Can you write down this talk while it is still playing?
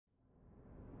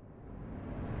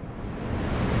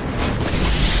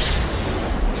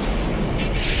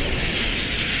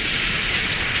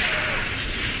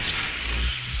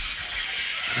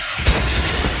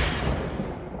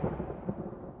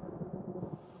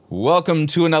Welcome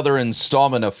to another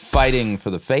installment of Fighting for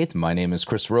the Faith. My name is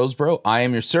Chris Roseborough. I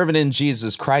am your servant in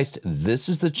Jesus Christ. This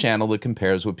is the channel that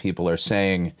compares what people are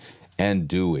saying and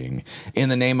doing in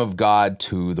the name of God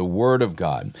to the Word of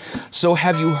God. So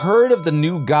have you heard of the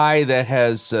new guy that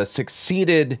has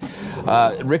succeeded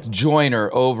Rick Joyner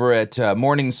over at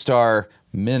Morning Star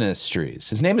Ministries?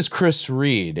 His name is Chris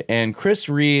Reed, and Chris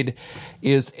Reed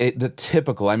is the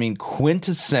typical,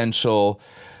 quintessential,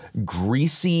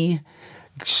 greasy,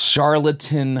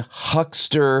 charlatan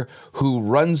huckster who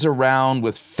runs around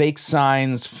with fake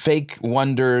signs, fake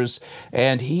wonders,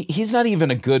 and he's not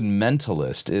even a good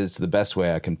mentalist, is the best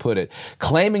way I can put it.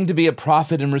 Claiming to be a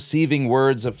prophet and receiving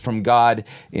words from God,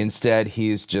 instead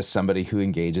he's just somebody who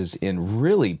engages in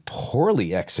really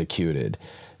poorly executed,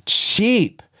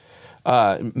 cheap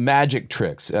magic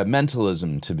tricks,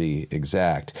 mentalism to be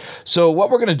exact. So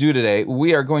what we're going to do today,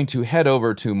 we are going to head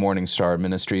over to Morning Star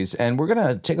Ministries, and we're going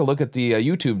to take a look at the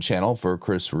YouTube channel for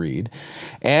Chris Reed,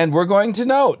 and we're going to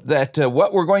note that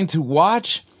what we're going to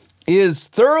watch is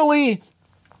thoroughly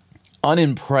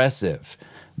unimpressive.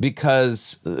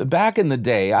 Because back in the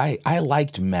day, I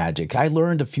liked magic. I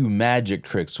learned a few magic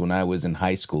tricks when I was in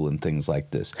high school and things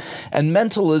like this. And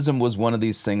mentalism was one of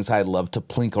these things I loved to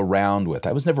plink around with.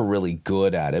 I was never really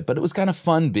good at it, but it was kind of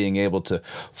fun being able to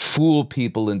fool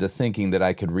people into thinking that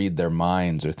I could read their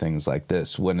minds or things like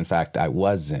this, when in fact I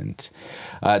wasn't.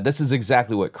 This is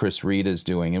exactly what Chris Reed is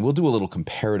doing, and we'll do a little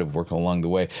comparative work along the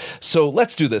way. So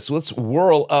let's do this. Let's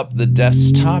whirl up the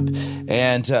desktop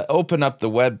and open up the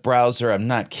web browser. I'm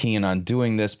not keen on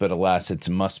doing this, but alas, it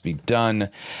must be done.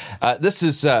 This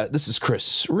is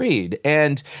Chris Reed,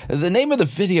 and the name of the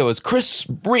video is Chris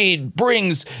Reed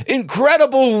brings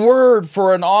incredible word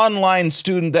for an online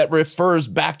student that refers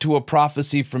back to a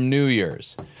prophecy from New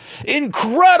Year's.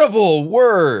 Incredible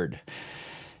word.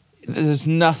 There's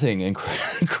nothing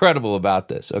incredible about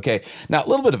this, okay? Now, a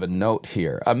little bit of a note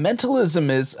here.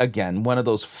 Mentalism is, again, one of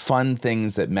those fun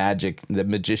things that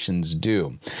magicians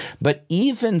do. But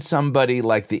even somebody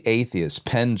like the atheist,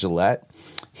 Penn Jillette,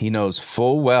 he knows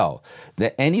full well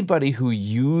that anybody who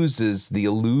uses the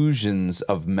illusions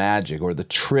of magic or the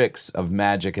tricks of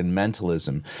magic and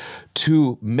mentalism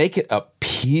to make it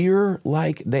appear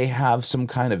like they have some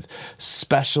kind of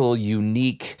special,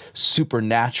 unique,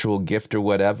 supernatural gift or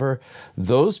whatever,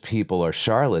 those people are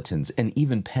charlatans. And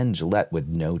even Penn Jillette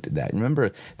would note that.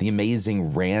 Remember the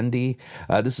amazing Randy?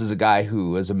 This is a guy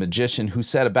who is a magician who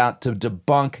set about to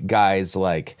debunk guys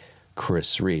like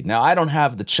Chris Reed. Now, I don't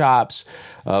have the chops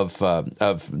of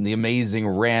the amazing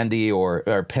Randy or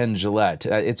Penn Jillette.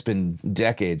 It's been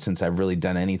decades since I've really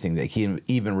done anything that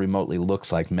even remotely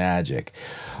looks like magic.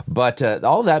 But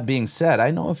all that being said,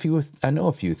 I know a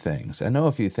few things,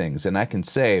 and I can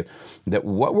say that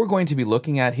what we're going to be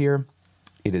looking at here,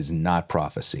 it is not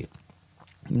prophecy.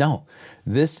 No,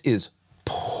 this is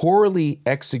poorly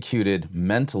executed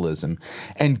mentalism,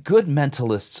 and good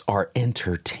mentalists are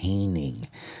entertaining.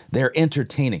 They're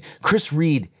entertaining. Chris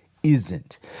Reed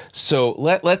isn't. So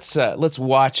let's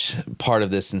watch part of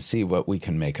this and see what we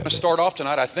can make of it. To start off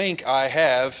tonight, I think I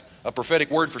have a prophetic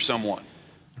word for someone.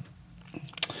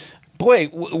 Boy,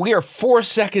 we are 4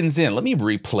 seconds in. Let me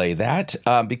replay that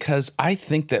because I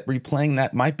think that replaying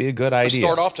that might be a good idea. To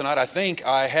start off tonight, I think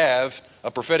I have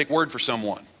a prophetic word for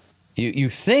someone. You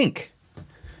think?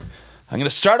 I'm going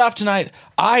to start off tonight.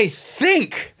 I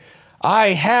think I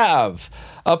have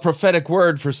a prophetic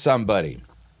word for somebody.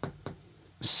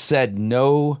 Said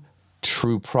no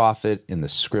true prophet in the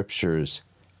scriptures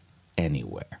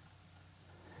anywhere.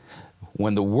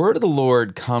 When the word of the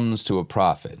Lord comes to a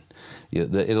prophet,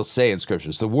 it'll say in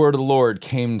scriptures, the word of the Lord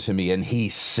came to me and he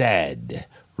said,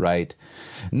 right?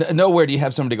 Nowhere do you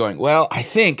have somebody going, well, I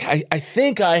think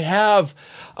I have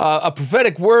a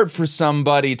prophetic word for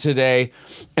somebody today.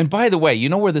 And by the way, you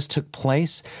know where this took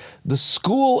place? The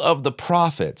School of the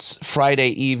Prophets Friday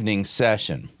evening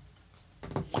session.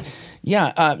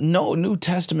 Yeah, no New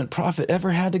Testament prophet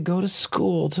ever had to go to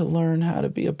school to learn how to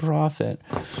be a prophet.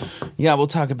 Yeah, we'll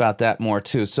talk about that more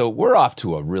too. So we're off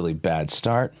to a really bad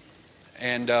start.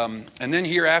 And then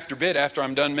here after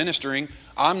I'm done ministering,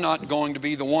 I'm not going to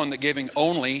be the one that giving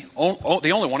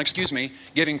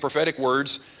giving prophetic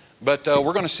words, but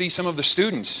we're going to see some of the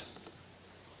students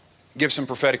give some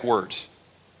prophetic words.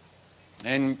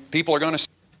 And people are going to...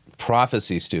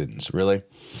 Prophecy students, really?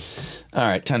 All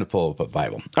right, time to pull up a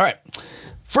Bible. All right,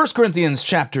 1 Corinthians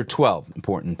chapter 12,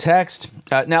 important text.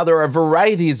 Now there are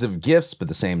varieties of gifts, but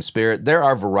the same Spirit. There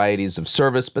are varieties of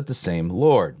service, but the same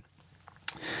Lord.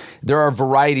 There are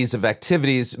varieties of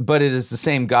activities, but it is the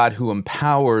same God who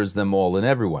empowers them all and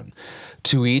everyone.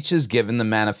 To each is given the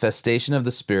manifestation of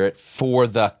the Spirit for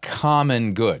the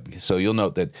common good. So you'll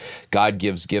note that God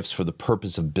gives gifts for the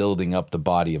purpose of building up the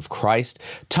body of Christ.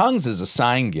 Tongues is a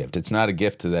sign gift. It's not a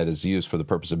gift that is used for the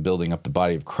purpose of building up the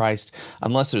body of Christ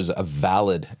unless there's a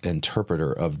valid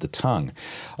interpreter of the tongue.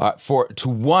 For to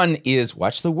one is,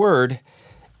 watch the word,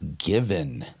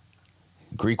 given.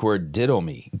 Greek word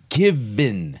didomi,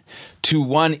 given. To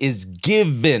one is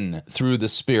given through the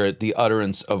Spirit the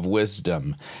utterance of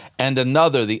wisdom, and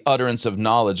another the utterance of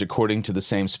knowledge according to the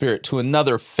same Spirit, to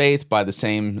another faith by the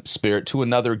same Spirit, to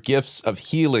another gifts of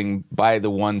healing by the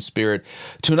one Spirit,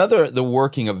 to another the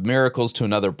working of miracles, to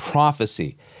another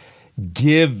prophecy.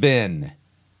 Given.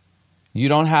 You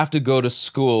don't have to go to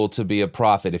school to be a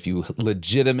prophet if you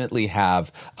legitimately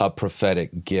have a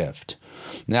prophetic gift.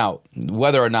 Now,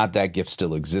 whether or not that gift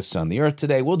still exists on the earth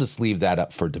today, we'll just leave that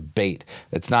up for debate.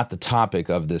 It's not the topic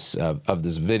of this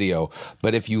video,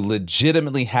 but if you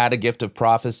legitimately had a gift of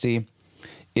prophecy,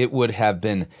 it would have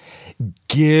been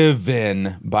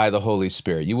given by the Holy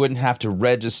Spirit. You wouldn't have to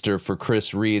register for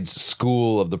Chris Reed's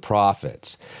School of the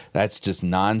Prophets. That's just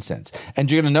nonsense. And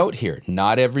you're going to note here,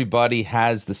 not everybody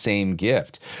has the same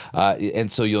gift. And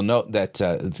so you'll note that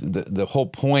the whole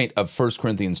point of 1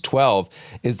 Corinthians 12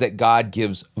 is that God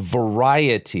gives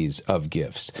varieties of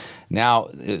gifts. Now,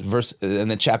 and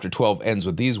then chapter 12 ends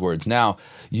with these words. Now,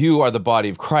 you are the body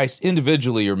of Christ.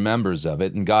 Individually, you're members of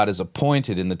it, and God has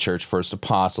appointed in the church first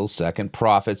apostles, second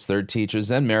prophets, third teachers,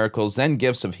 then miracles, then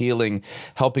gifts of healing,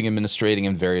 helping, administrating,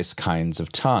 and various kinds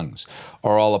of tongues.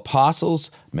 Are all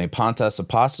apostles? Me pantas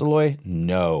apostoloi?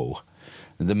 No.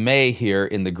 The me here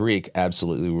in the Greek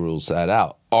absolutely rules that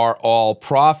out. Are all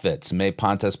prophets? Me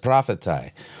pantas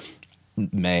prophetai?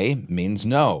 Me means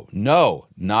no. No,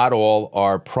 not all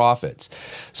are prophets.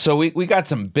 So we got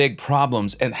some big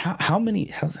problems. And how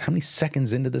many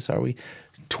seconds into this are we?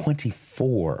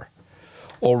 24.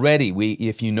 Already,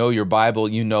 if you know your Bible,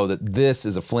 you know that this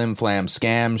is a flim-flam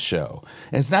scam show.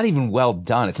 And it's not even well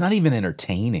done. It's not even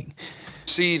entertaining.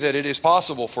 See that it is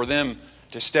possible for them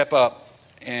to step up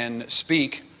and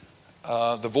speak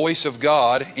the voice of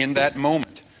God in that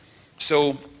moment.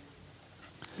 So,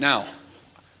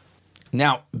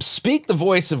 now, speak the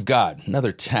voice of God.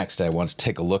 Another text I want to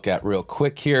take a look at real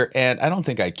quick here, and I don't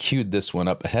think I queued this one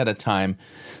up ahead of time,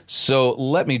 so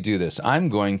let me do this. I'm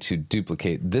going to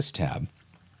duplicate this tab,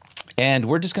 and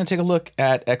we're just going to take a look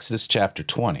at Exodus chapter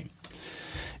 20.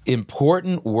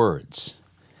 Important words.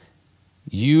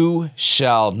 You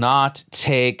shall not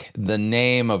take the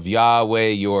name of Yahweh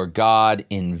your God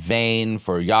in vain,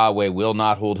 for Yahweh will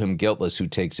not hold him guiltless who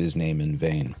takes his name in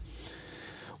vain.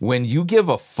 When you give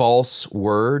a false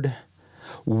word,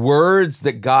 words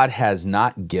that God has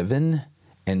not given,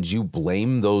 and you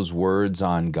blame those words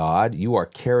on God, you are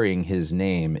carrying his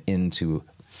name into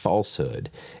falsehood,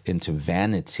 into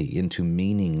vanity, into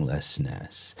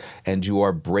meaninglessness, and you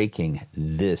are breaking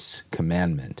this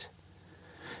commandment.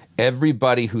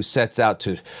 Everybody who sets out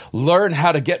to learn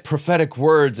how to get prophetic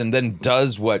words and then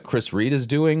does what Chris Reed is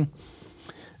doing,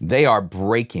 they are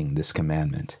breaking this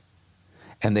commandment.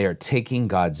 And they are taking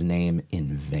God's name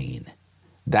in vain.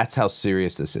 That's how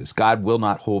serious this is. God will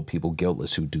not hold people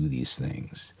guiltless who do these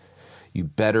things. You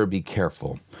better be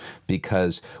careful,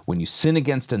 because when you sin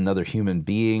against another human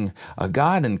being, a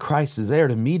God in Christ is there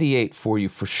to mediate for you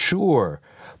for sure.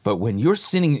 But when you're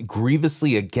sinning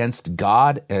grievously against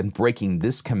God and breaking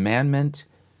this commandment,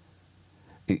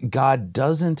 God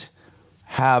doesn't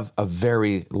have a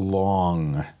very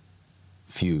long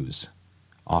fuse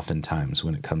oftentimes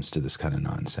when it comes to this kind of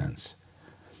nonsense.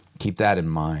 Keep that in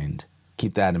mind.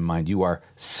 Keep that in mind. You are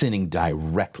sinning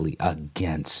directly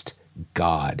against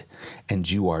God, and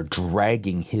you are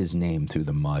dragging his name through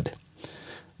the mud.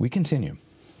 We continue.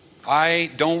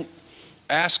 I don't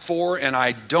ask for and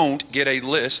I don't get a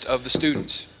list of the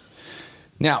students.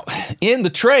 Now, in the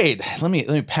trade, let me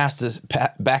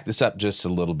back this up just a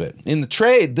little bit. In the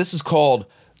trade, this is called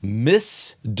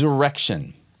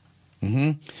misdirection.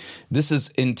 This is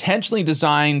intentionally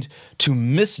designed to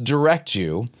misdirect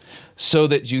you so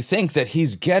that you think that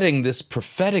he's getting this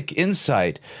prophetic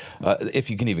insight, if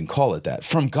you can even call it that,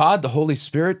 from God, the Holy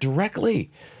Spirit,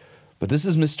 directly. But this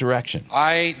is misdirection.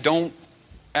 I don't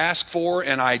ask for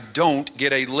and I don't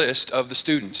get a list of the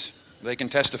students. They can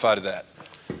testify to that.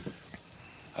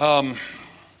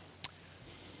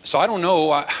 So I don't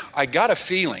know. I got a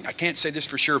feeling. I can't say this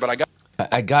for sure, but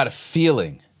I got a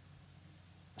feeling.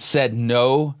 Said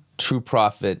no true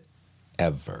prophet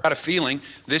ever. I got a feeling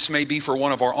this may be for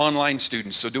one of our online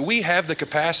students. So do we have the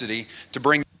capacity to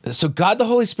bring... So God the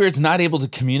Holy Spirit's not able to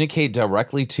communicate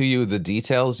directly to you the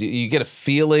details. You get a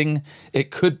feeling it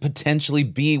could potentially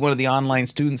be one of the online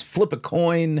students. Flip a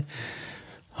coin.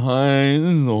 Hi,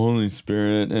 this is the Holy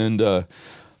Spirit, and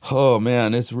oh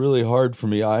man, it's really hard for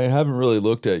me. I haven't really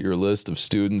looked at your list of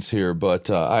students here, but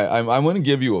I want to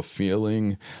give you a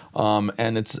feeling,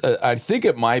 and it's I think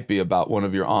it might be about one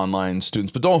of your online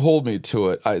students, but don't hold me to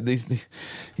it.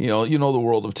 You know the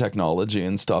world of technology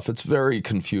and stuff. It's very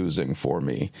confusing for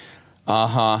me.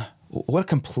 What a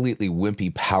completely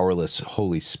wimpy, powerless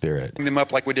Holy Spirit. Them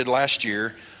up like we did last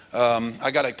year.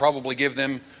 I got to probably give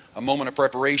them a moment of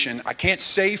preparation. I can't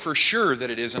say for sure that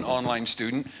it is an online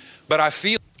student, but I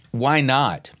feel. Why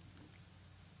not?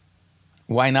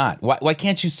 Why not? Why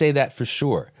can't you say that for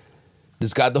sure?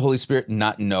 Does God the Holy Spirit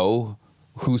not know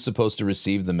who's supposed to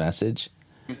receive the message?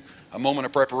 A moment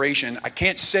of preparation. I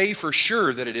can't say for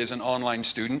sure that it is an online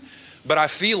student, but I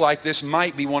feel like this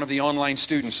might be one of the online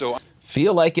students. So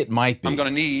feel like it might be. I'm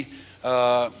going to need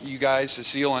you guys,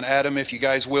 Cecile and Adam, if you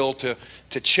guys will, to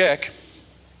check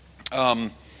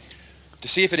to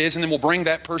see if it is, and then we'll bring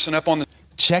that person up on the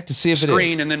check to see if screen,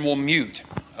 it is, and then we'll mute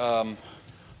or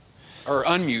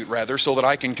unmute rather, so that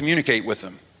I can communicate with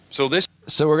them. So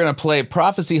we're going to play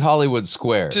Prophecy Hollywood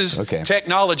Squares. This is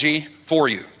technology for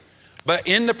you, but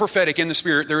in the prophetic, in the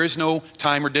spirit, there is no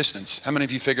time or distance. How many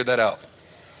of you figured that out?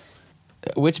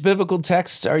 Which biblical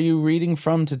text are you reading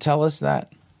from to tell us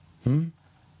that?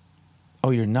 Oh,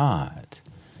 you're not.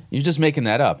 You're just making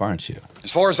that up, aren't you?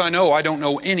 As far as I know, I don't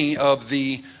know any of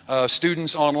the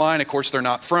students online. Of course, they're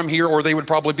not from here, or they would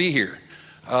probably be here.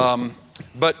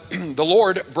 But the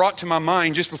Lord brought to my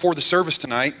mind just before the service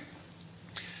tonight,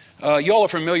 y'all are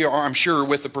familiar, I'm sure,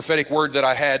 with the prophetic word that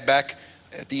I had back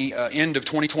at the end of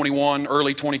 2021,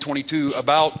 early 2022,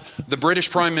 about the British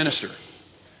Prime Minister.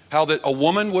 How that a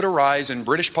woman would arise in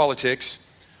British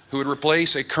politics who would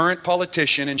replace a current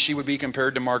politician, and she would be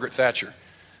compared to Margaret Thatcher.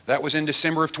 That was in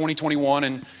December of 2021,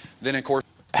 and then, of course...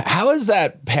 How has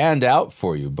that panned out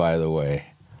for you, by the way?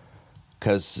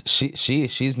 Because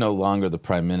she's no longer the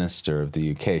Prime Minister of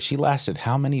the UK. She lasted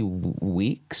how many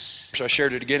weeks? I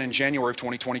shared it again in January of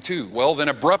 2022. Well, then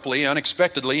abruptly,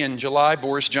 unexpectedly, in July,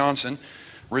 Boris Johnson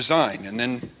resigned. And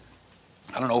then,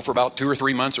 I don't know, for about 2 or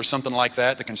 3 months or something like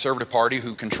that, the Conservative Party,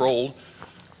 who controlled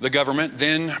the government,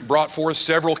 then brought forth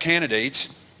several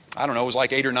candidates. I don't know, it was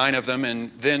like 8 or 9 of them,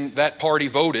 and then that party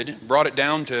voted, brought it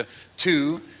down to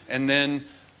 2, and then...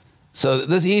 So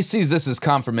he sees this as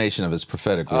confirmation of his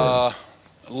prophetic word.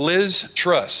 Liz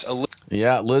Truss.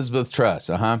 Yeah, Elizabeth Truss,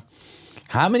 How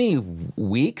many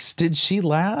weeks did she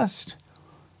last?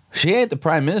 She ain't the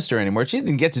Prime Minister anymore. She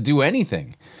didn't get to do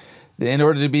anything in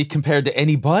order to be compared to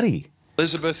anybody.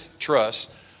 Elizabeth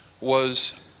Truss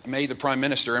was made the Prime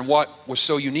Minister, and what was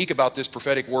so unique about this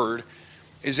prophetic word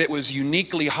is it was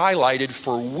uniquely highlighted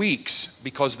for weeks,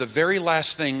 because the very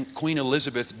last thing Queen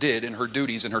Elizabeth did in her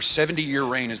duties in her 70-year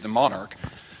reign as the monarch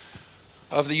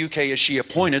of the UK is she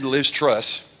appointed Liz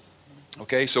Truss.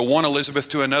 Okay, so one Elizabeth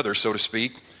to another, so to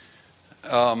speak.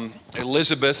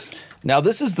 Elizabeth. Now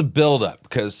this is the buildup,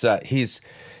 because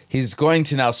he's going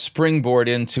to now springboard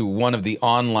into one of the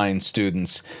online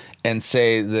students and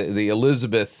say the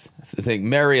Elizabeth thing,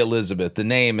 Mary Elizabeth, the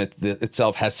name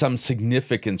itself has some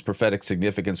significance, prophetic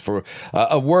significance for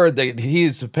a word that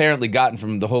he's apparently gotten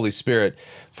from the Holy Spirit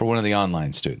for one of the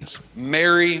online students.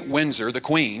 Mary Windsor, the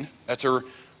Queen, that's her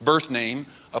birth name,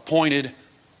 appointed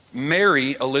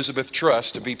Mary Elizabeth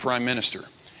Truss to be Prime Minister.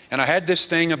 And I had this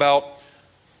thing about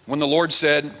when the Lord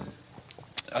said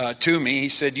to me, He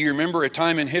said, do you remember a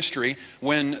time in history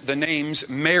when the names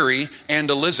Mary and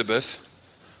Elizabeth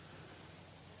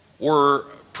were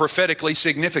prophetically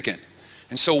significant?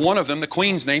 And so one of them, the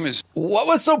Queen's name, is... What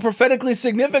was so prophetically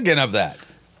significant of that?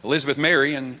 Elizabeth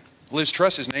Mary, and Liz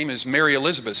Truss's name is Mary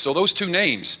Elizabeth. So those two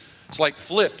names, it's like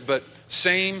flipped, but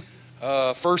same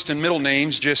first and middle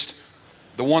names, just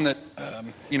the one that,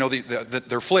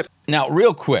 they're flipped. Now,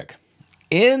 real quick,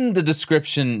 in the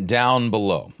description down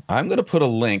below, I'm going to put a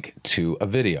link to a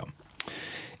video.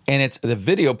 And it's the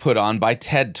video put on by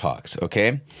TED Talks,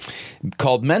 okay?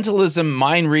 Called Mentalism,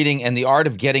 Mind Reading, and the Art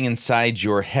of Getting Inside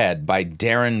Your Head by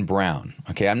Darren Brown.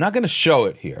 Okay, I'm not going to show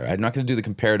it here. I'm not going to do the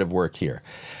comparative work here.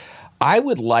 I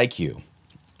would like you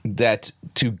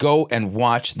to go and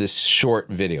watch this short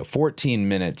video, 14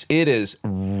 minutes. It is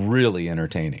really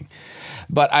entertaining.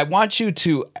 But I want you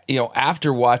to,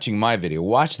 after watching my video,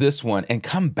 watch this one and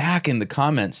come back in the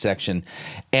comments section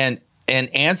and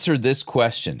answer this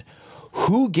question.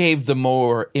 Who gave the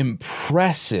more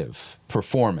impressive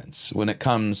performance when it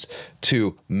comes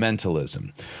to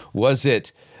mentalism? Was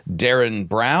it Darren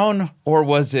Brown or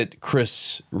was it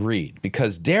Chris Reed?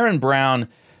 Because Darren Brown,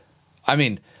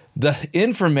 the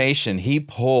information he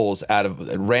pulls out of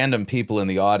random people in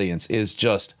the audience is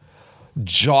just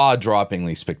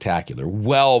jaw-droppingly spectacular.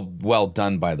 Well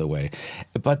done, by the way.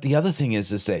 But the other thing is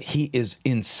that he is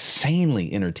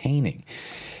insanely entertaining.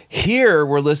 Here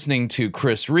we're listening to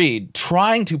Chris Reed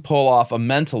trying to pull off a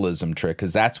mentalism trick,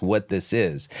 because that's what this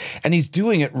is. And he's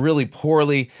doing it really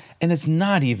poorly, and it's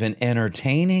not even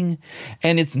entertaining,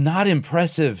 and it's not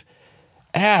impressive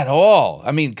at all.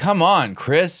 I mean, come on,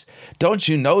 Chris. Don't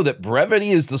you know that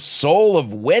brevity is the soul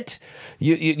of wit?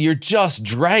 You're just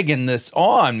dragging this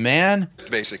on, man.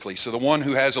 Basically. So the one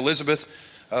who has Elizabeth,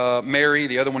 Mary,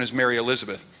 the other one is Mary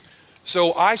Elizabeth.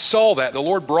 So I saw that. The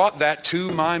Lord brought that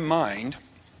to my mind.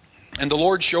 And the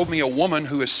Lord showed me a woman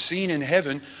who is seen in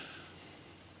heaven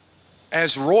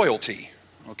as royalty,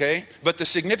 okay? But the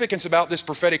significance about this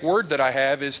prophetic word that I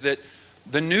have is that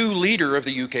the new leader of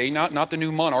the UK, not the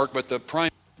new monarch, but the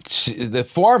the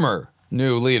former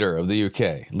new leader of the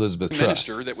UK, Elizabeth Truss.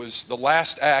 Minister, that was the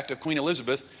last act of Queen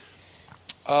Elizabeth,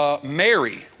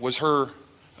 Mary was her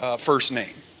first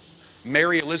name.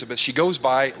 Mary Elizabeth. She goes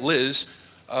by Liz,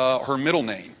 her middle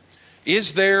name.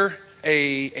 Is there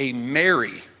a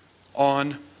Mary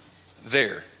on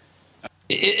there?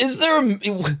 Is there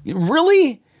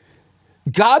really?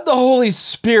 God the Holy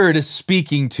Spirit is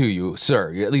speaking to you,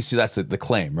 sir. At least that's the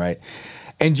claim, right?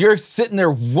 And you're sitting there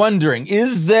wondering,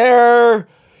 is there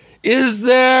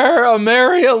a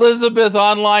Mary Elizabeth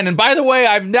online? And by the way,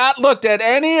 I've not looked at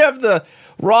any of the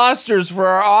rosters for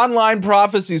our online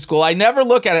prophecy school. I never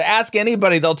look at it. Ask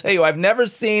anybody, they'll tell you I've never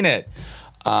seen it.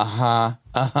 Right,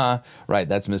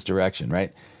 that's misdirection,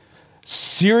 right?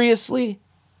 Seriously?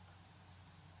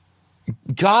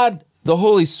 God, the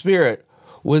Holy Spirit,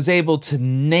 was able to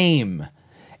name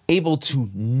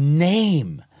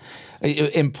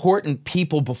important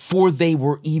people before they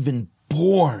were even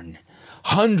born,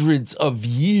 hundreds of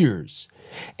years.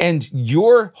 And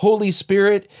your Holy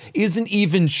Spirit isn't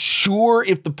even sure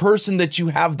if the person that you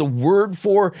have the word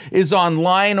for is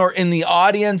online or in the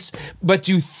audience, but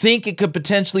you think it could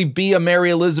potentially be a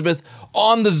Mary Elizabeth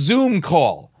on the Zoom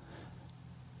call.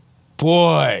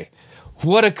 Boy,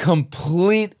 what a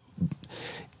complete,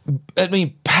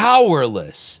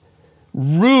 powerless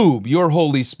rube your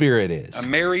Holy Spirit is. A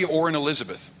Mary or an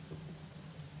Elizabeth.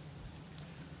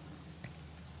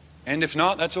 And if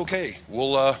not, that's okay.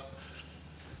 We'll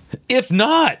If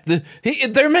not,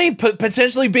 there may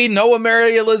potentially be no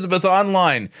Mary Elizabeth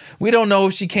online. We don't know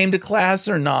if she came to class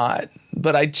or not,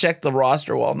 but I checked the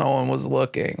roster while no one was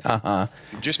looking.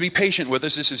 Just be patient with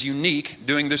us. This is unique,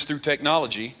 doing this through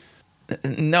technology.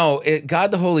 No,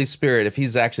 God the Holy Spirit, if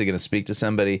he's actually going to speak to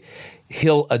somebody,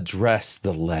 he'll address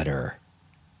the letter.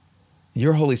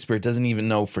 Your Holy Spirit doesn't even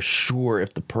know for sure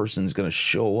if the person's going to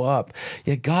show up.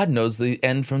 Yet God knows the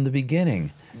end from the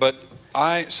beginning. But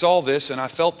I saw this and I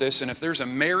felt this, and if there's a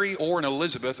Mary or an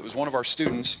Elizabeth, it was one of our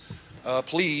students,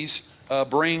 please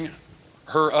bring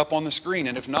her up on the screen.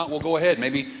 And if not, we'll go ahead.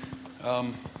 Maybe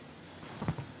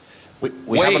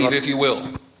wave, if you will.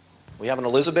 We have an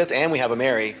Elizabeth and we have a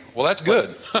Mary. Well, that's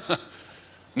good.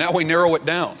 Now we narrow it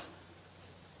down.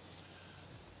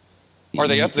 Are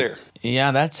they up there?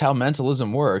 Yeah, that's how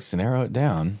mentalism works. Narrow it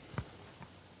down.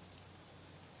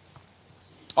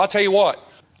 I'll tell you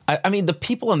what. I mean, the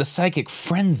people on the Psychic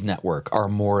Friends Network are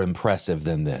more impressive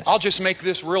than this. I'll just make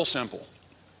this real simple.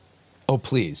 Oh,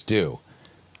 please do.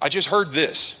 I just heard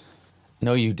this.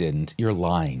 No, you didn't. You're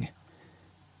lying.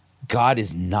 God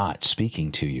is not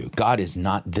speaking to you. God is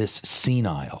not this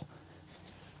senile.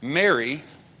 Mary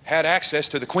had access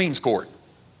to the Queen's Court.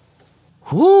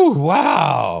 Whoo,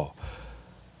 wow.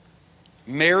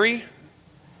 Mary?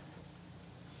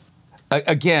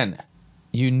 Again,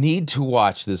 you need to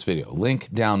watch this video.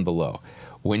 Link down below.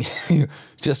 When you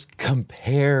just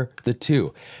compare the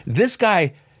two. This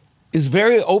guy is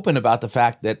very open about the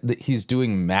fact that he's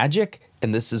doing magic,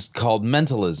 and this is called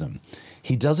mentalism.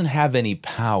 He doesn't have any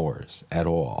powers at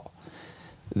all.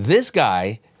 This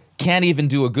guy can't even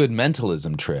do a good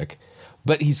mentalism trick,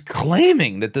 but he's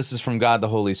claiming that this is from God the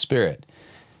Holy Spirit.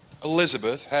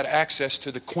 Elizabeth had access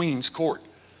to the Queen's Court.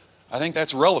 I think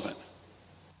that's relevant.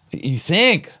 You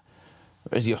think?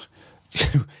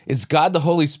 Is God the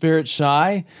Holy Spirit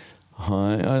shy?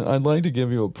 I'd like to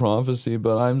give you a prophecy,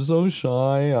 but I'm so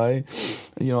shy. I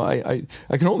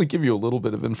can only give you a little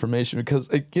bit of information because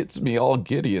it gets me all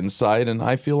giddy inside and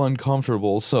I feel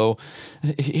uncomfortable. So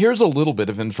here's a little bit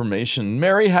of information.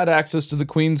 Mary had access to the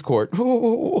Queen's Court.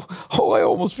 Oh, I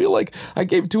almost feel like I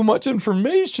gave too much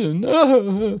information.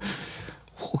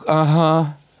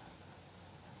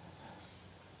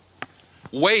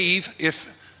 Wave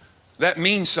if that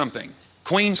means something.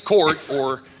 Queen's Court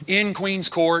or in Queen's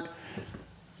Court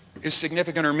is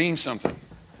significant or means something.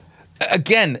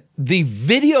 Again, the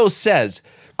video says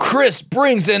Chris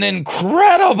brings an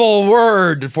incredible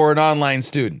word for an online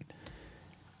student.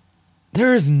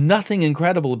 There is nothing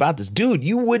incredible about this. Dude,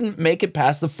 you wouldn't make it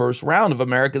past the first round of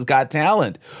America's Got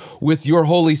Talent with your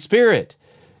Holy Spirit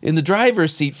in the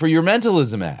driver's seat for your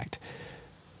Mentalism act.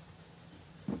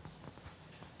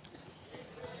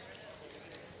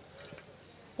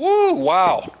 Woo,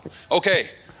 wow. Okay.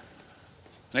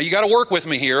 Now you got to work with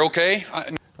me here, okay?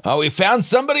 Oh, we found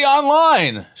somebody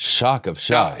online. Shock of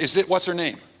Now, shocks. what's her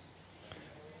name?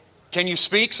 Can you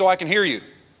speak so I can hear you?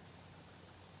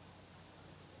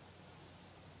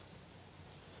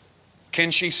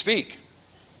 Can she speak?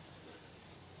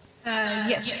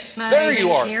 Yes. My There name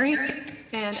you is are. Mary,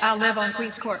 and I live on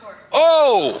Queens Court.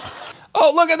 Oh!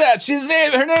 Oh, look at that.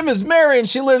 Her name is Mary, and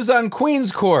she lives on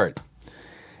Queens Court.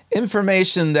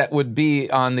 Information that would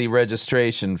be on the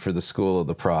registration for the School of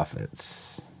the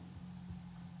Prophets.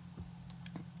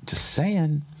 Just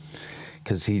saying.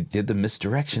 Because he did the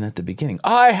misdirection at the beginning.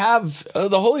 I have,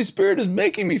 the Holy Spirit is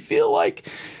making me feel like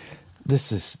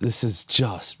this is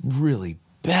just really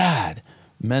bad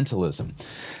mentalism.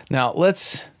 Now,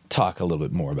 let's talk a little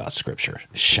bit more about Scripture,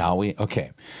 shall we? Okay.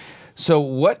 So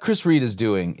what Chris Reed is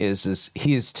doing is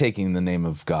he is taking the name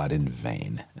of God in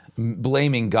vain,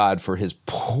 blaming God for his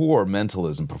poor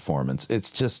mentalism performance.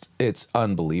 It's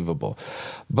unbelievable.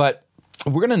 But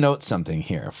we're going to note something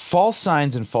here. False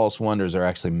signs and false wonders are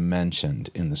actually mentioned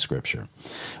in the Scripture.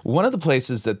 One of the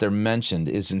places that they're mentioned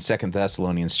is in 2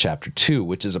 Thessalonians chapter 2,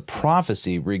 which is a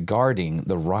prophecy regarding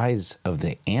the rise of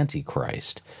the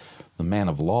Antichrist, the man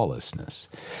of lawlessness.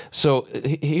 So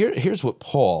here's what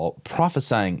Paul,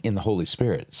 prophesying in the Holy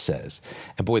Spirit, says.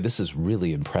 And boy, this is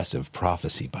really impressive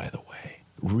prophecy, by the way.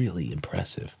 Really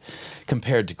impressive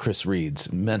compared to Chris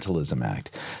Reed's mentalism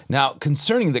act. Now,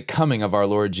 concerning the coming of our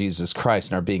Lord Jesus Christ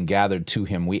and our being gathered to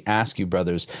him, we ask you,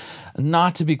 brothers,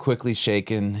 not to be quickly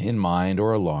shaken in mind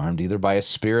or alarmed, either by a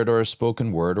spirit or a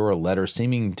spoken word or a letter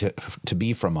seeming to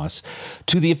be from us,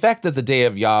 to the effect that the day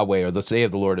of Yahweh or the day of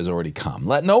the Lord has already come.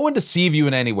 Let no one deceive you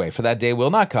in any way, for that day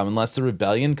will not come unless the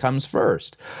rebellion comes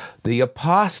first. The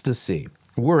apostasy.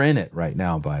 We're in it right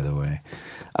now, by the way.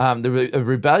 The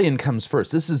rebellion comes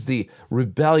first. This is the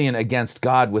rebellion against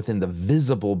God within the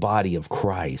visible body of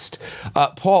Christ.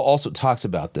 Paul also talks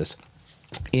about this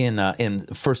in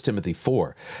 1 Timothy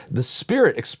 4. The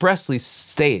Spirit expressly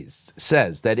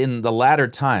says that in the latter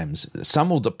times, some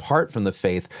will depart from the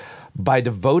faith by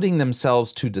devoting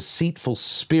themselves to deceitful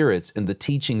spirits and the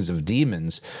teachings of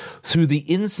demons, through the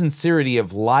insincerity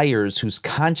of liars whose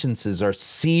consciences are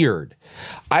seared.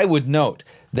 I would note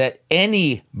that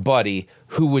anybody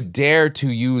who would dare to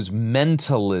use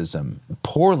mentalism,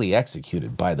 poorly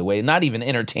executed, by the way, not even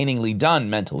entertainingly done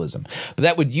mentalism, but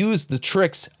that would use the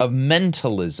tricks of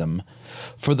mentalism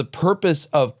for the purpose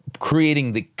of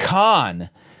creating the con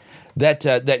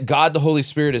that God the Holy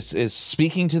Spirit is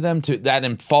speaking to them, to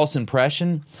that false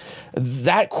impression,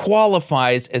 that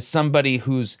qualifies as somebody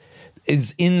who's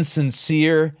is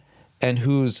insincere and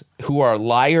who are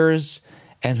liars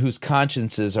and whose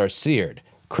consciences are seared.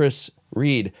 Chris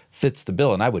Reed fits the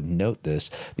bill, and I would note this.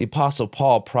 The Apostle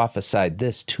Paul prophesied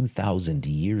this 2,000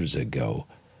 years ago.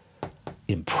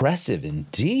 Impressive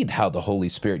indeed how the Holy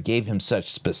Spirit gave him such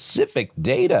specific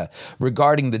data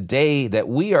regarding the day that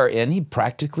we are in. He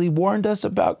practically warned us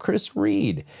about Chris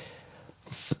Reed.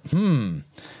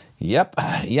 Yep.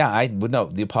 Yeah, I would know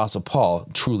the Apostle Paul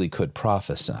truly could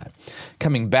prophesy.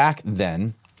 Coming back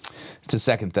then to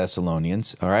 2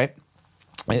 Thessalonians, all right?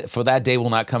 For that day will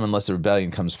not come unless the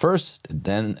rebellion comes first,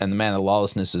 and the man of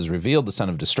lawlessness is revealed, the son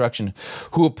of destruction,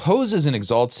 who opposes and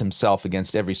exalts himself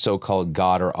against every so-called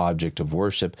God or object of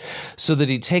worship, so that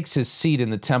he takes his seat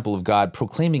in the temple of God,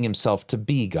 proclaiming himself to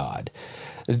be God.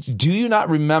 Do you not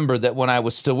remember that when I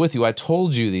was still with you, I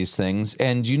told you these things,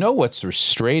 and you know what's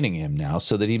restraining him now,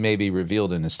 so that he may be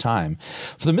revealed in his time?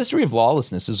 For the mystery of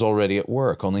lawlessness is already at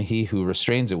work. Only he who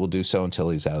restrains it will do so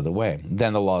until he's out of the way.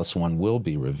 Then the lawless one will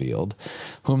be revealed,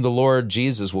 whom the Lord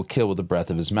Jesus will kill with the breath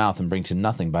of his mouth and bring to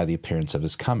nothing by the appearance of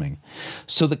his coming.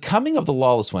 So the coming of the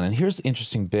lawless one, and here's the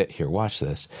interesting bit here, watch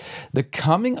this. The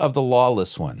coming of the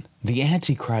lawless one, the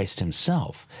Antichrist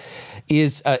himself,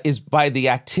 is by the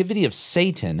activity of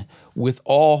Satan with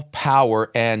all power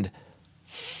and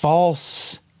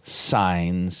false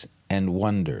signs and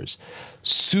wonders.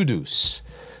 Pseudus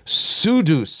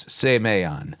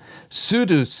semeon,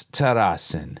 pseudus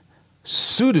tarasin,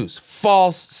 pseudus,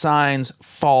 false signs,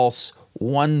 false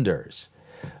wonders.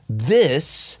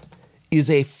 This is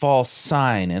a false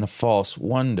sign and a false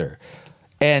wonder.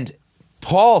 And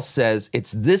Paul says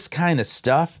it's this kind of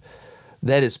stuff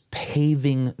that is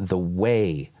paving the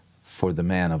way for the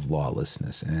man of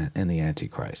lawlessness and the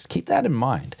Antichrist. Keep that in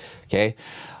mind, okay?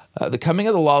 The coming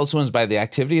of the lawless ones by the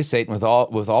activity of Satan with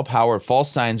all power,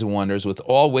 false signs and wonders, with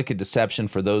all wicked deception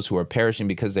for those who are perishing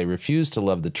because they refuse to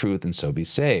love the truth and so be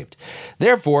saved.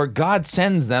 Therefore, God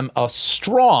sends them a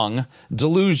strong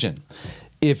delusion.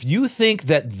 If you think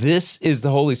that this is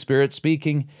the Holy Spirit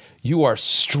speaking, you are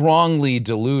strongly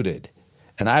deluded.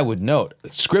 And I would note,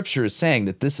 Scripture is saying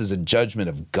that this is a judgment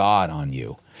of God on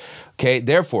you. Okay,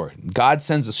 therefore, God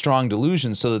sends a strong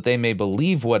delusion so that they may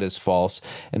believe what is false,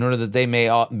 in order that they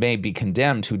may be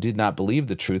condemned who did not believe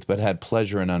the truth but had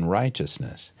pleasure in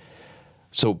unrighteousness.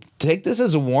 So take this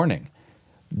as a warning.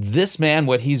 This man,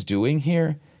 what he's doing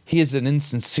here, he is an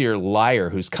insincere liar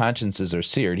whose consciences are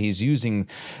seared. He's using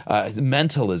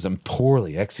mentalism,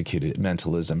 poorly executed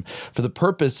mentalism, for the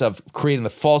purpose of creating the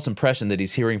false impression that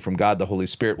he's hearing from God the Holy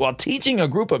Spirit while teaching a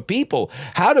group of people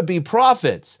how to be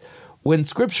prophets. When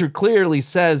Scripture clearly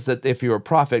says that if you're a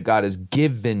prophet, God has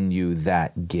given you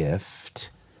that gift.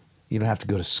 You don't have to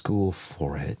go to school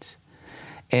for it.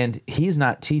 And he's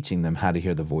not teaching them how to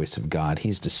hear the voice of God.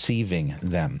 He's deceiving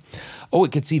them. Oh,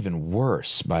 it gets even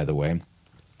worse, by the way.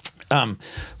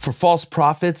 For false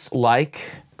prophets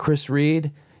like Chris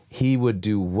Reed, he would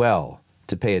do well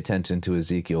to pay attention to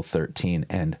Ezekiel 13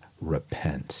 and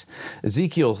repent.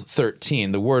 Ezekiel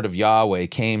 13, the word of Yahweh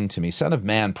came to me, Son of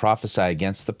man, prophesy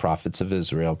against the prophets of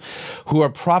Israel, who are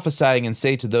prophesying, and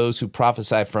say to those who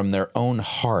prophesy from their own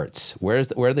hearts. Where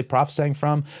are they prophesying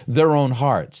from? Their own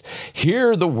hearts.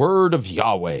 Hear the word of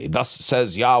Yahweh. Thus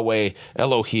says Yahweh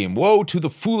Elohim, woe to the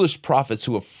foolish prophets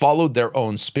who have followed their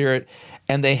own spirit,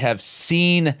 and they have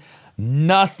seen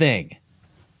nothing.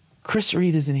 Chris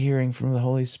Reed isn't hearing from the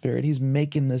Holy Spirit. He's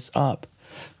making this up.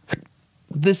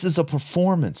 This is a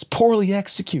performance, poorly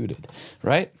executed,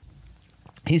 right?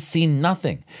 He's seen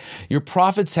nothing. Your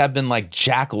prophets have been like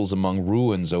jackals among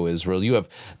ruins, O Israel. You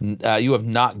have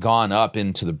not gone up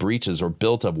into the breaches or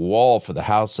built a wall for the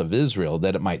house of Israel,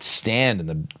 that it might stand in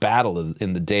the battle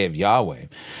in the day of Yahweh.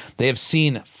 They have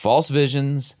seen false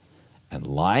visions and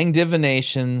lying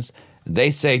divinations.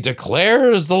 They say,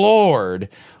 declares the Lord,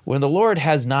 when the Lord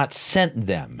has not sent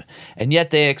them, and yet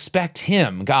they expect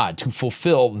him, God, to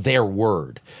fulfill their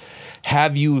word.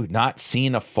 Have you not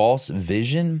seen a false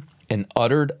vision and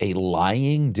uttered a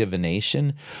lying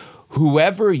divination?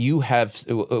 Whenever you have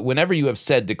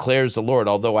said, declares the Lord,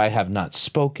 although I have not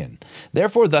spoken.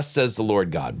 Therefore, thus says the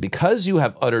Lord God, because you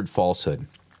have uttered falsehood,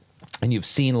 and you've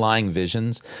seen lying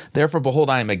visions, therefore, behold,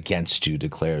 I am against you,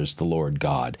 declares the Lord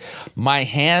God. My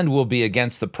hand will be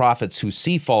against the prophets who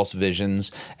see false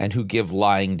visions and who give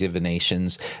lying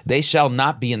divinations. They shall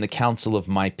not be in the council of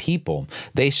my people.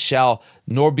 They shall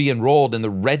nor be enrolled in the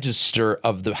register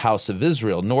of the house of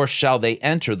Israel, nor shall they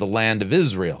enter the land of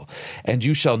Israel. And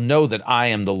you shall know that I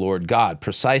am the Lord God,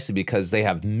 precisely because they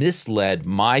have misled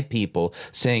my people,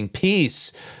 saying,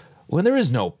 peace, when there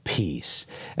is no peace,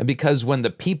 and because when the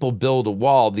people build a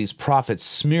wall, these prophets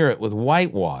smear it with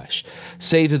whitewash.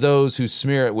 Say to those who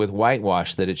smear it with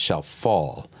whitewash that it shall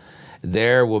fall.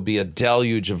 There will be a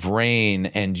deluge of rain,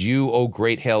 and you, O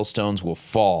great hailstones, will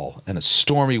fall, and a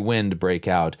stormy wind break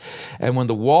out. And when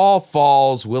the wall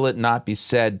falls, will it not be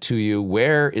said to you,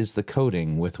 where is the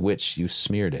coating with which you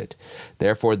smeared it?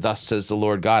 Therefore, thus says the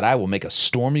Lord God, I will make a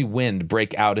stormy wind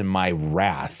break out in my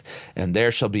wrath, and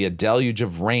there shall be a deluge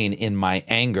of rain in my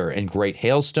anger, and great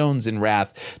hailstones in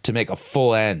wrath to make a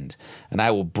full end. And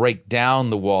I will break down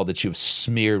the wall that you have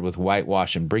smeared with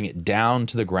whitewash and bring it down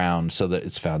to the ground so that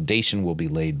its foundation will be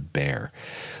laid bare.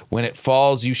 When it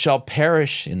falls, you shall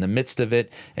perish in the midst of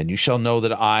it, and you shall know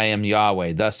that I am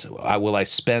Yahweh. Thus will I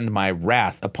spend my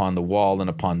wrath upon the wall and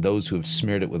upon those who have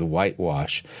smeared it with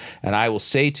whitewash. And I will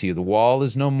say to you, the wall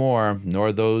is no more,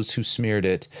 nor those who smeared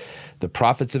it. The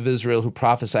prophets of Israel who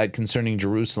prophesied concerning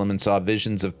Jerusalem and saw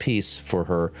visions of peace for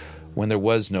her when there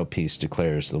was no peace,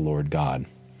 declares the Lord God.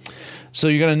 So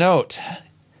you're going to note,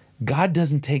 God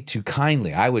doesn't take too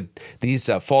kindly. These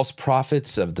false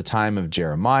prophets of the time of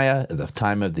Jeremiah, at the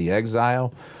time of the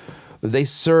exile, they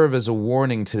serve as a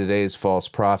warning to today's false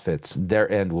prophets. Their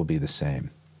end will be the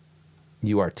same.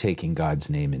 You are taking God's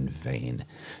name in vain.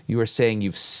 You are saying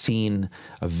you've seen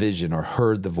a vision or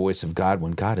heard the voice of God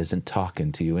when God isn't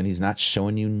talking to you and he's not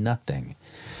showing you nothing.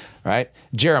 Right?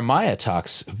 Jeremiah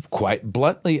talks quite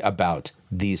bluntly about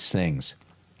these things.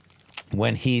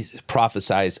 When he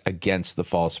prophesies against the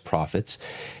false prophets,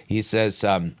 he says,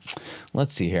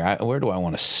 let's see here. Where do I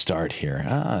want to start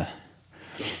here?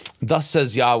 Thus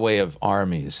says Yahweh of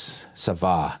armies,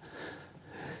 Savah,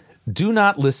 do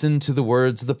not listen to the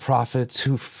words of the prophets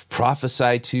who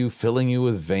prophesy to you, filling you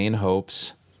with vain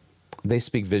hopes. They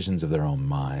speak visions of their own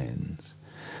minds.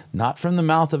 not from the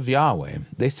mouth of Yahweh.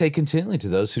 They say continually to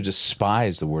those who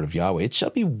despise the word of Yahweh, it shall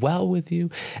be well with you.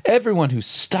 Everyone who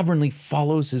stubbornly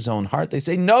follows his own heart, they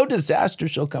say, no disaster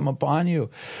shall come upon you.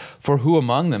 For who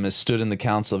among them has stood in the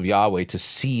counsel of Yahweh to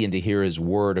see and to hear his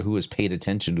word, or who has paid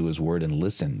attention to his word and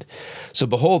listened? So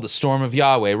behold, the storm of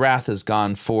Yahweh, wrath has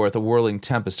gone forth, a whirling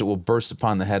tempest, it will burst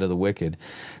upon the head of the wicked.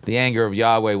 The anger of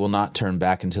Yahweh will not turn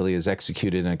back until he has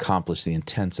executed and accomplished the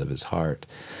intents of his heart.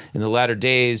 In the latter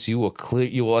days you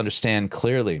will understand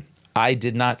clearly, I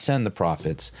did not send the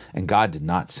prophets, and God did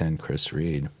not send Chris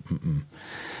Reed. And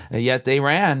yet they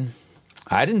ran.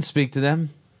 I didn't speak to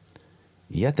them,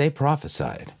 yet they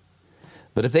prophesied.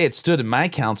 But if they had stood in my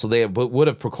counsel, they would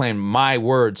have proclaimed my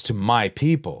words to my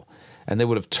people, and they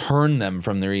would have turned them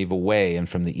from their evil way and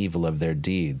from the evil of their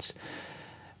deeds.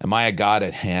 Am I a God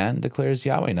at hand, declares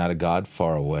Yahweh, not a God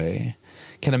far away?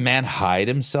 Can a man hide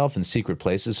himself in secret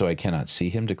places so I cannot see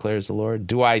him, declares the Lord?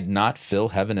 Do I not fill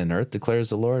heaven and earth,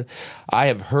 declares the Lord? I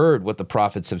have heard what the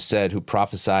prophets have said who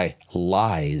prophesy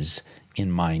lies in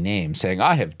my name, saying,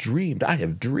 I have dreamed, I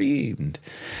have dreamed.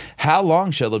 How long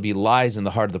shall there be lies in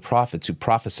the heart of the prophets who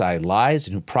prophesy lies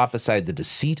and who prophesy the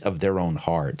deceit of their own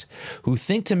heart, who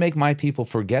think to make my people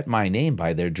forget my name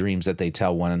by their dreams that they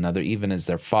tell one another, even as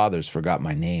their fathers forgot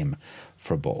my name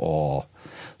for Baal?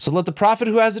 So let the prophet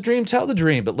who has a dream tell the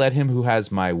dream, but let him who has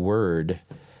my word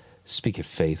speak it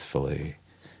faithfully.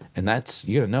 And that's,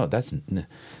 you gotta know,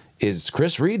 is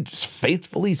Chris Reed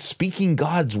faithfully speaking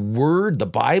God's word, the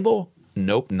Bible?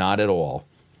 Nope, not at all.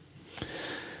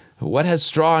 What has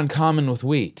straw in common with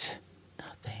wheat?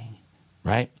 Nothing,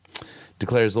 right?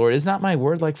 Declares the Lord. Is not my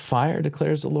word like fire,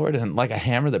 declares the Lord, and like a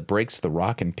hammer that breaks the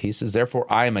rock in pieces? Therefore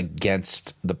I am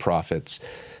against the prophets,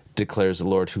 declares the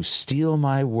Lord, who steal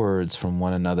my words from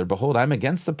one another. Behold, I'm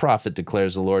against the prophet,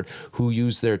 declares the Lord, who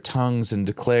use their tongues and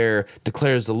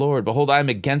declares the Lord. Behold, I'm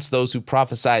against those who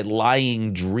prophesy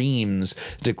lying dreams,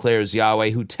 declares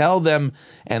Yahweh, who tell them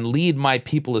and lead my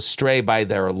people astray by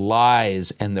their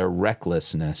lies and their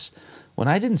recklessness, when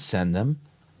I didn't send them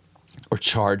or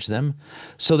charge them.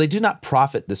 So they do not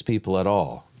profit this people at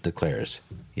all, declares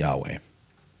Yahweh.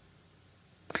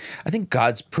 I think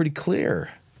God's pretty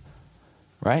clear.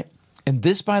 Right? And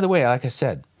this, by the way, like I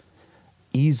said,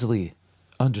 easily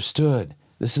understood.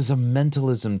 This is a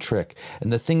mentalism trick.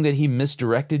 And the thing that he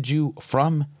misdirected you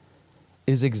from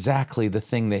is exactly the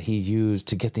thing that he used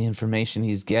to get the information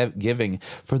he's giving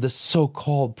for the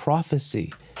so-called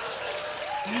prophecy.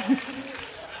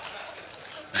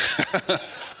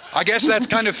 I guess that's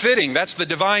kind of fitting. That's the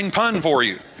divine pun for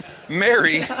you.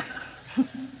 Mary.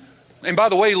 And by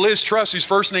the way, Liz Truss, whose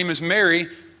first name is Mary,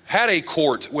 had a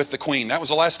court with the Queen. That was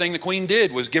the last thing the Queen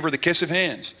did, was give her the kiss of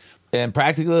hands. And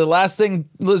practically the last thing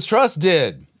Liz Truss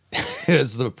did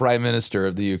as the Prime Minister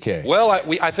of the UK. Well,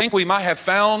 I think we might have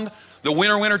found the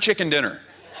winner chicken dinner.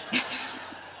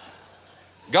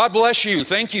 God bless you.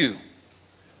 Thank you.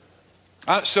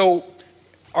 So,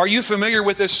 are you familiar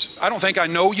with this? I don't think I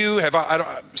know you.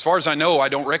 As far as I know, I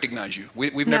don't recognize you.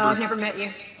 I've never met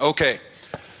you. Okay.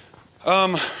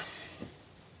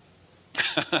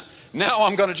 Now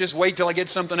I'm going to just wait till I get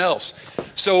something else.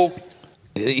 So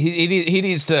he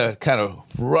needs to kind of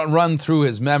run through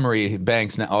his memory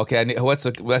banks now. Okay, what's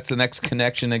the next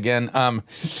connection again?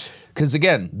 Because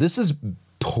again, this is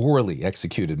poorly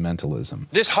executed mentalism.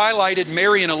 This highlighted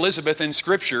Mary and Elizabeth in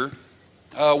Scripture.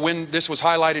 When this was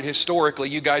highlighted historically,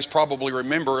 you guys probably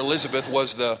remember Elizabeth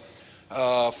was the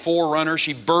forerunner.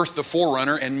 She birthed the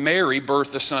forerunner, and Mary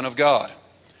birthed the Son of God.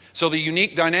 So the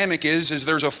unique dynamic is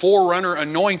there's a forerunner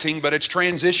anointing, but it's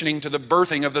transitioning to the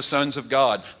birthing of the sons of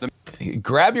God.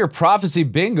 Grab your prophecy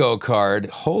bingo card.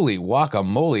 Holy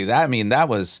guacamole.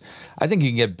 I think you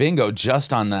can get bingo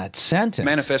just on that sentence.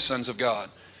 Manifest sons of God.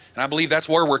 And I believe that's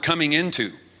where we're coming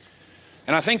into.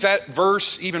 And I think that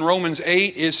verse, even Romans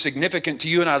 8, is significant to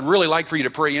you, and I'd really like for you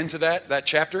to pray into that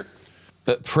chapter.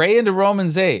 But pray into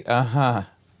Romans 8.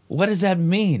 What does that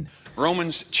mean?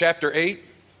 Romans chapter 8.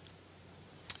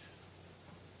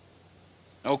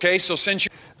 Okay,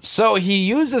 so he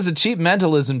uses a cheap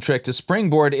mentalism trick to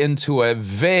springboard into a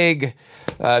vague,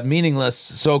 meaningless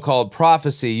so-called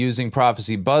prophecy using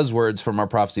prophecy buzzwords from our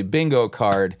prophecy bingo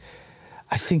card.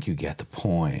 I think you get the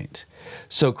point.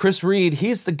 So Chris Reed,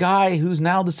 he's the guy who's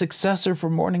now the successor for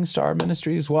Morning Star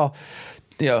Ministries. Well,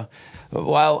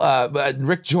 while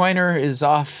Rick Joyner is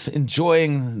off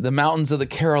enjoying the mountains of the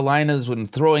Carolinas when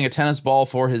throwing a tennis ball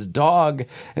for his dog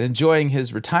and enjoying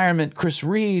his retirement, Chris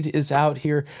Reed is out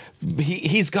here.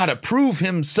 He's got to prove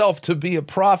himself to be a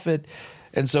prophet,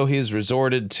 and so he's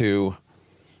resorted to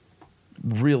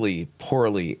really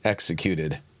poorly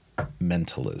executed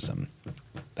mentalism.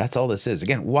 That's all this is.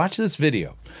 Again, watch this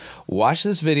video. Watch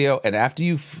this video, and after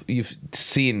you've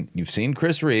seen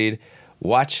Chris Reed,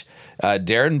 watch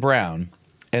Darren Brown,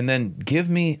 and then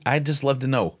I'd just love to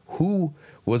know who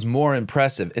was more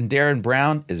impressive. And Darren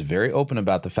Brown is very open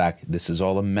about the fact this is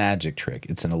all a magic trick.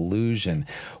 It's an illusion.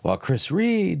 While Chris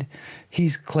Reed,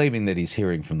 he's claiming that he's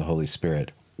hearing from the Holy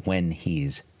Spirit when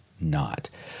he's not.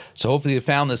 So hopefully you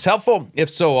found this helpful. If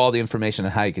so, all the information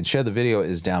on how you can share the video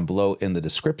is down below in the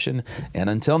description. And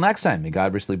until next time, may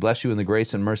God richly bless you in the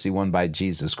grace and mercy won by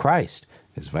Jesus Christ,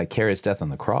 his vicarious death on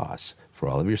the cross for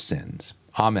all of your sins.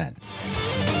 Amen.